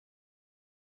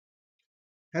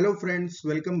Hello friends,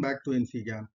 welcome back to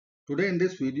infyGyan. Today in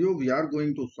this video we are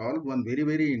going to solve one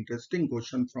very interesting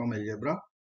question from algebra.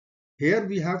 Here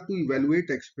we have to evaluate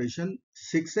expression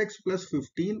 6x plus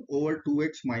 15 over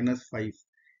 2x minus 5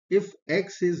 if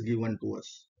x is given to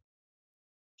us.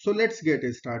 So let's get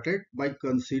started by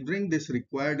considering this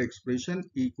required expression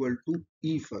equal to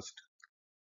e first.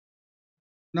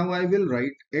 Now I will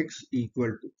write x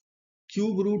equal to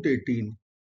cube root 18.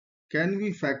 Can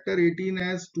we factor 18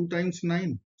 as 2 times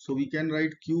 9? So we can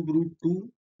write cube root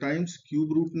 2 times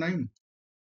cube root 9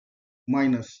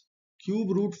 minus cube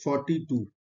root 42.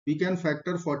 We can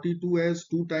factor 42 as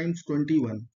 2 times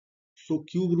 21. So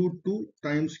cube root 2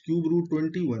 times cube root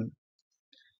 21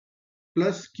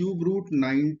 plus cube root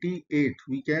 98.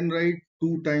 We can write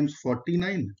 2 times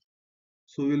 49.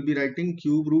 So we will be writing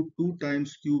cube root 2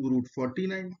 times cube root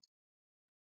 49.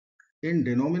 In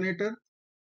denominator,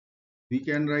 we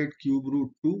can write cube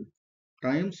root 2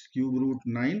 times cube root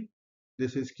 9.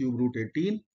 This is cube root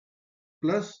 18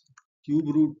 plus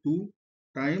cube root 2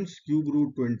 times cube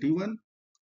root 21.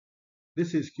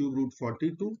 This is cube root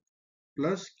 42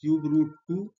 plus cube root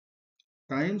 2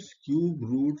 times cube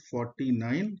root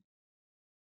 49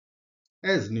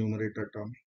 as numerator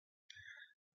term.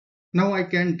 Now I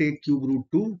can take cube root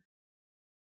 2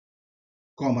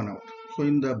 common out. So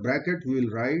in the bracket we will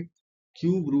write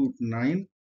cube root 9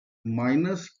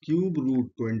 minus cube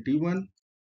root 21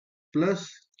 plus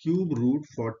cube root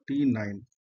 49.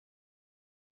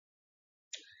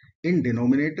 In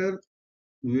denominator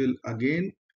we will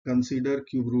again consider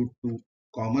cube root 2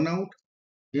 common out.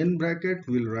 In bracket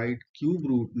we will write cube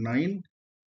root 9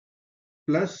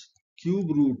 plus cube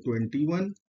root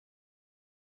 21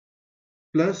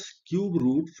 plus cube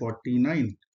root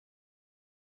 49.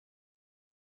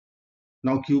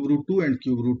 Now cube root 2 and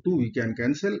cube root 2 we can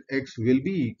cancel. X will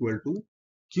be equal to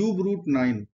cube root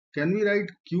 9. Can we write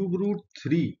cube root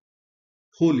 3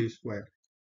 whole square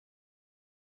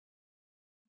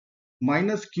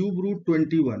minus cube root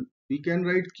 21. We can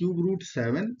write cube root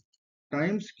 7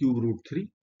 times cube root 3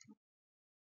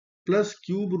 plus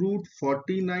cube root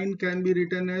 49 can be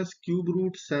written as cube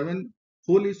root 7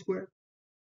 whole square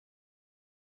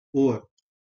over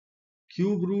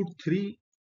cube root 3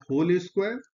 whole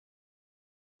square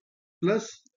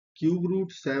plus cube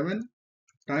root 7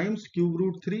 times cube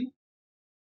root 3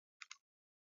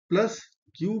 plus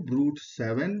cube root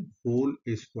 7 whole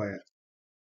square.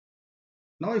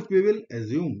 Now if we will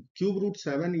assume cube root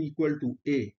 7 equal to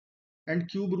a and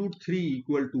cube root 3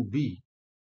 equal to b,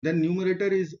 then numerator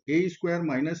is a square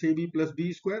minus ab plus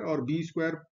b square or b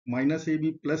square minus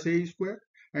ab plus a square,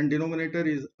 and denominator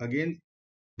is again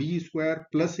b square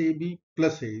plus ab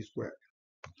plus a square.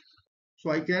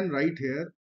 So I can write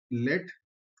here, let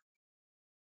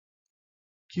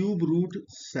cube root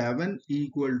 7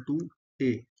 equal to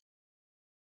a,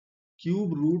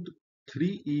 cube root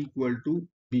 3 equal to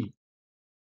b.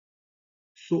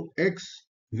 So x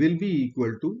will be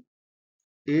equal to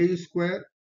a square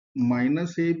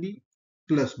minus ab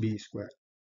plus b square.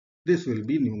 This will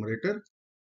be numerator.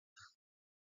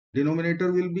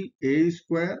 Denominator will be a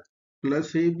square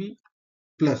plus ab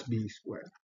plus b square.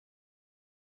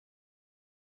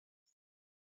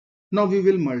 Now we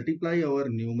will multiply our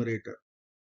numerator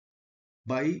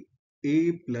by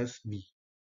a plus b.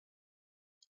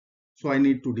 So I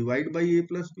need to divide by a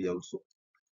plus b also.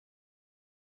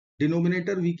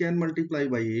 Denominator we can multiply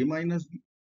by a minus b.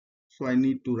 So I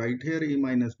need to write here a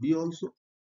minus b also.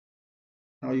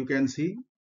 Now you can see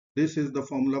this is the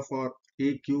formula for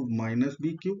a cube minus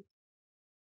b cube.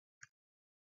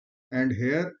 And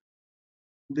here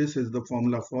this is the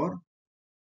formula for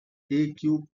a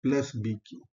cube plus b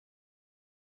cube.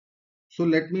 So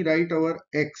let me write our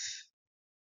x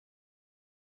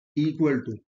equal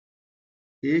to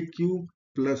a cube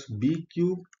plus b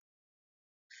cube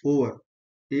over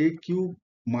a cube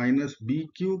minus b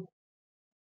cube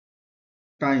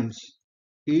times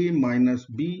a minus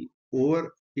b over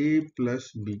a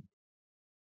plus b.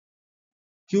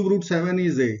 Cube root 7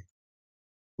 is a.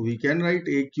 We can write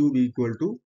a cube equal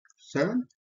to 7.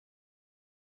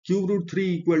 Cube root 3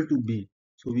 equal to b.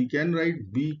 So we can write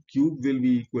b cube will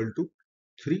be equal to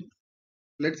 3.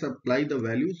 Let's apply the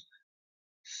values.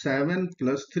 7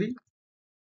 plus 3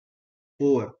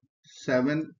 over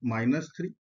 7 minus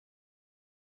 3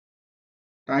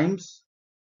 times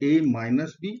a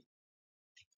minus b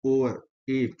over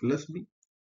a plus b.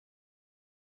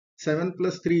 7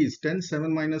 plus 3 is 10,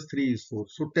 7 minus 3 is 4.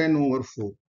 So 10 over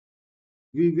 4.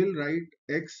 We will write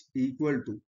x equal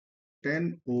to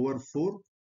 10 over 4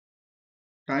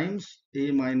 times a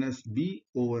minus b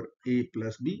over a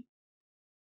plus b.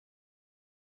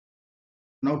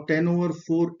 Now 10 over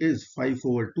 4 is 5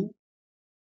 over 2.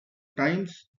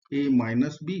 times a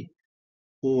minus b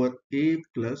over a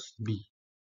plus b.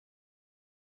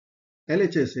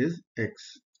 LHS is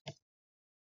x.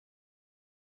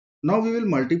 Now we will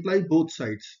multiply both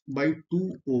sides by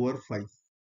 2 over 5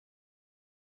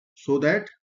 so that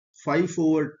 5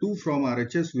 over 2 from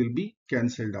RHS will be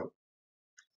cancelled out.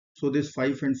 So this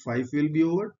 5 and 5 will be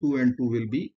over, 2 and 2 will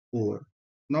be over.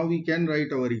 Now we can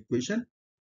write our equation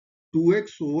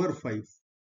 2x over 5.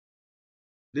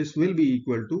 This will be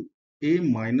equal to a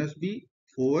minus b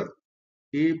over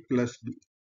a plus b.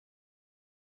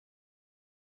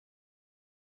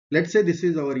 Let's say this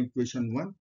is our equation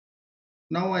 1.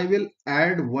 Now I will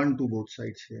add 1 to both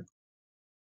sides here.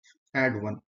 Add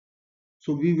 1.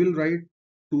 So we will write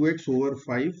 2x over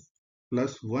 5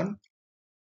 plus 1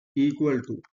 equal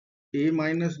to a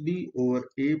minus b over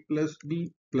a plus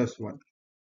b plus 1,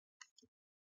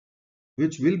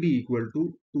 which will be equal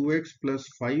to 2x plus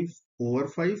 5 over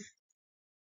 5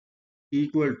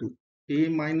 equal to a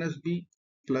minus b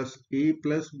plus a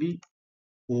plus b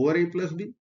over a plus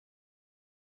b.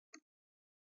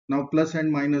 Now plus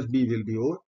and minus b will be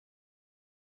over.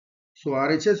 So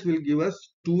RHS will give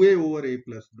us 2a over a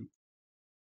plus b.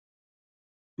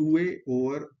 2a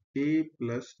over a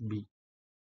plus b.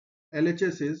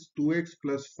 LHS is 2x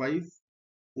plus 5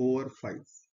 over 5.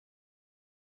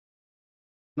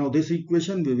 Now this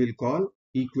equation we will call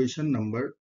equation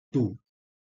number 2.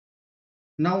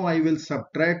 Now I will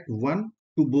subtract 1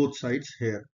 to both sides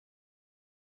here.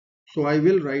 So I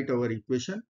will write our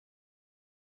equation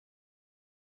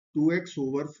 2x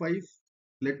over 5.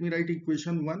 Let me write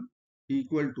equation 1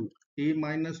 equal to a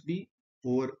minus b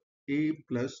over a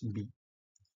plus b.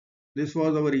 This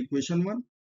was our equation 1.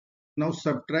 Now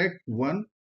subtract 1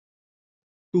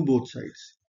 to both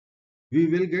sides. We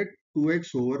will get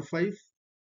 2x over 5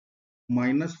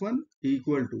 minus 1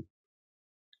 equal to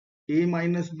a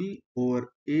minus b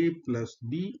over a plus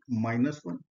b minus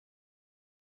 1.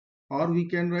 Or we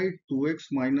can write 2x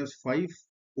minus 5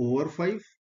 over 5.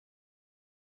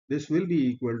 This will be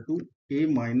equal to a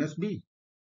minus b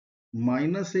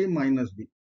minus a minus b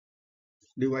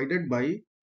divided by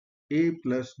a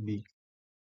plus b.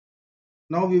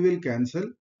 Now we will cancel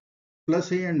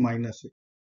plus a and minus a.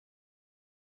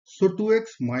 So 2x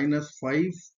minus 5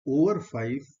 over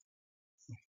 5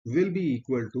 will be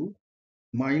equal to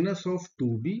minus of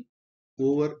 2b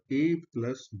over a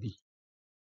plus b.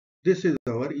 This is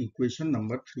our equation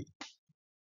number 3.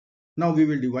 Now we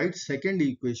will divide second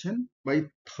equation by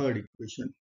third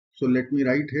equation. So let me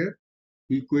write here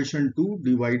equation 2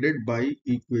 divided by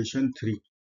equation 3.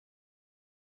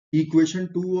 Equation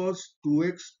 2 was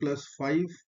 2x plus 5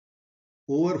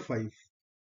 over 5.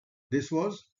 This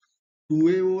was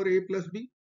 2a over a plus b.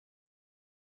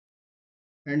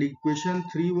 And equation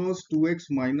 3 was 2x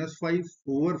minus 5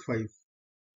 over 5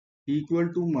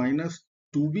 equal to minus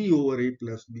 2b over a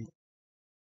plus b.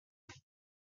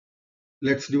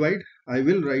 Let's divide. I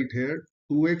will write here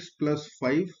 2x plus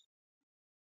 5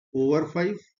 over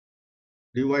 5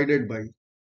 divided by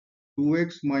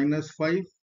 2x minus 5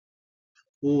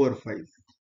 over 5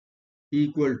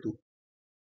 equal to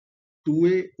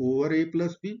 2a over a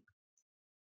plus b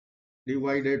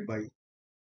divided by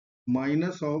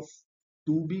minus of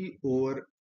 2b over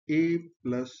a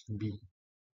plus b.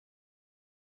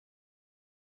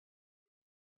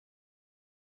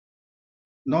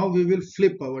 Now we will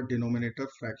flip our denominator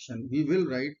fraction. We will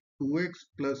write 2x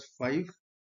plus 5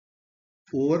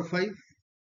 over 5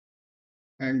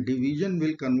 and division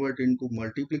will convert into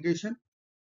multiplication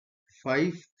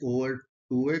 5 over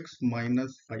 2x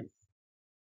minus 5.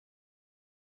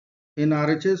 In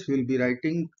RHS we will be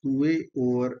writing 2a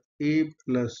over a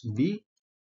plus b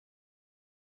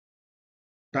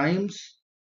times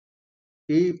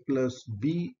a plus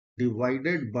b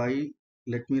divided by,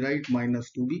 let me write minus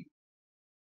 2b.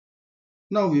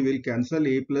 Now we will cancel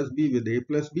a plus b with a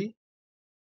plus b,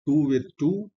 2 with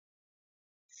 2,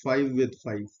 5 with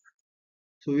 5.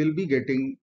 So we will be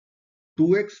getting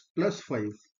 2x plus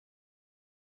 5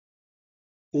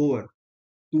 over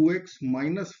 2x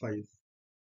minus 5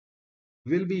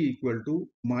 will be equal to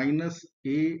minus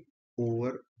a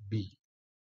over b.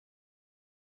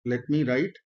 Let me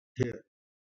write here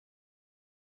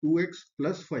 2x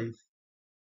plus 5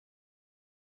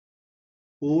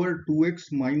 over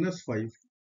 2x minus 5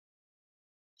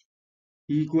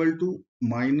 equal to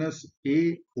minus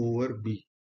a over b.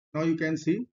 Now you can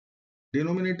see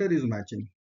denominator is matching.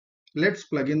 Let's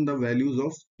plug in the values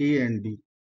of a and b.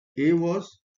 A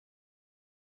was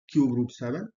cube root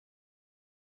 7,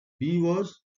 b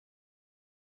was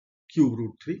cube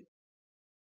root 3.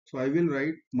 So I will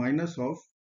write minus of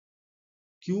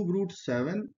cube root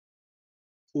 7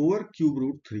 over cube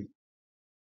root 3.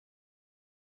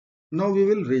 Now we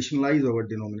will rationalize our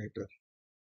denominator.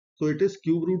 So it is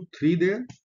cube root 3 there.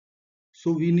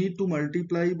 So we need to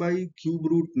multiply by cube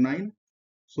root 9.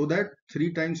 So that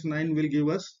 3 times 9 will give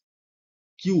us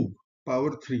cube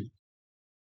power 3.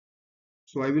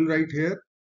 So I will write here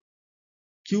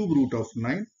cube root of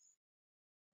 9.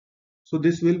 So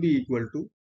this will be equal to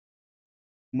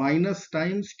minus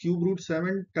times cube root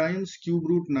 7 times cube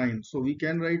root 9. So we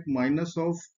can write minus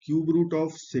of cube root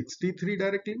of 63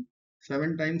 directly,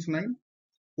 7 times 9,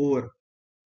 over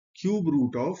cube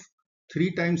root of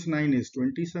 3 times 9 is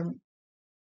 27.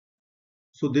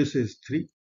 So this is 3.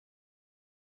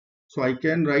 So I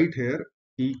can write here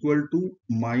equal to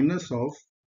minus of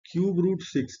cube root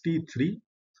 63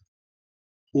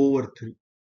 over 3.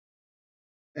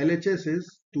 LHS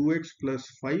is 2x plus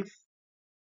 5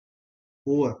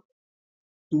 over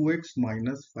 2x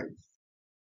minus 5.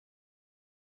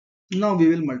 Now we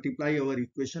will multiply our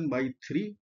equation by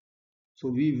 3. So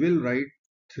we will write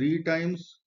 3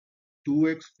 times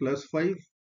 2x plus 5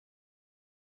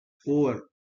 over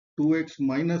 2x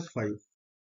minus 5.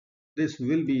 This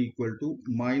will be equal to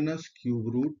minus cube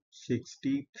root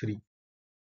 63.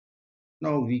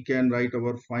 Now we can write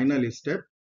our final step,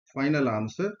 final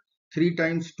answer. 3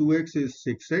 times 2x is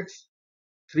 6x.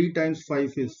 3 times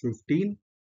 5 is 15.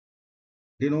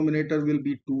 Denominator will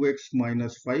be 2x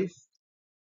minus 5.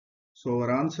 So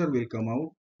our answer will come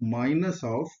out minus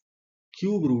of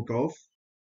cube root of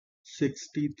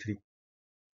 63.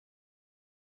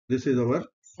 This is our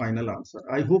final answer.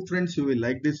 I hope friends you will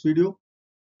like this video.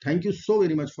 Thank you so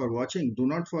very much for watching. Do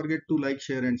not forget to like,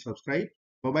 share and subscribe.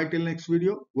 Bye bye till next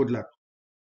video. Good luck.